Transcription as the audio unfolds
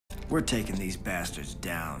We're taking these bastards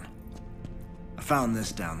down. I found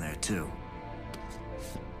this down there, too.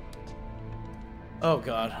 Oh,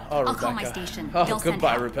 God. Oh, Rebecca. I'll call my station. Oh, They'll send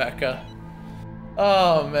goodbye, help. Rebecca.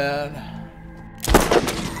 Oh, man.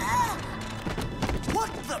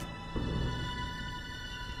 What the?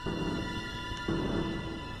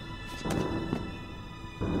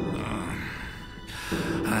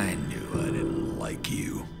 I knew I didn't like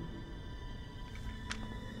you.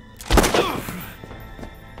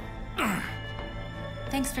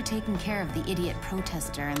 Thanks for taking care of the idiot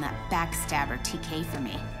protester and that backstabber TK for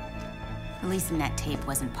me. Releasing that tape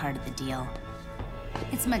wasn't part of the deal.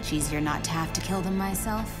 It's much easier not to have to kill them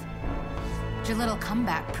myself. Your little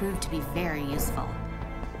comeback proved to be very useful.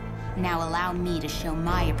 Now allow me to show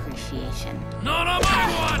my appreciation. Not on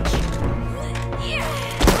my watch!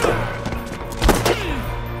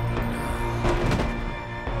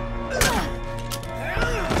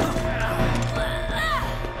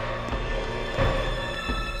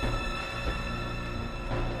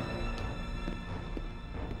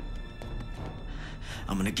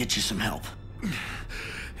 I'm gonna get you some help.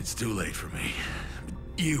 It's too late for me.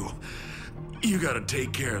 You gotta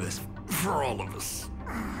take care of this for all of us.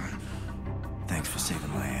 Thanks for saving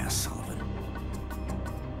my ass, Sullivan.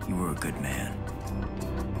 You were a good man.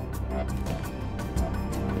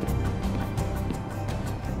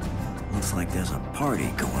 Looks like there's a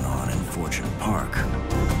party going on in Fortune Park.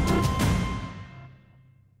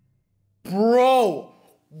 Bro,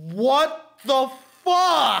 what the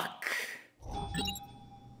fuck?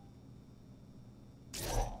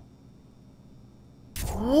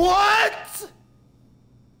 What?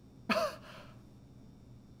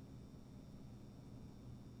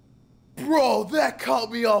 Bro, that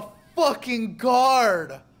caught me off fucking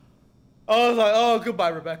guard. I was like, oh, goodbye,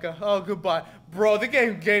 Rebecca. Oh, goodbye. Bro, the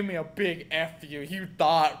game gave me a big F you. You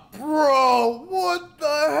thought, bro, what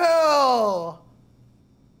the hell?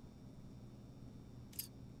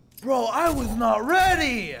 Bro, I was not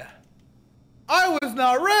ready. I was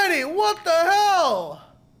not ready. What the hell?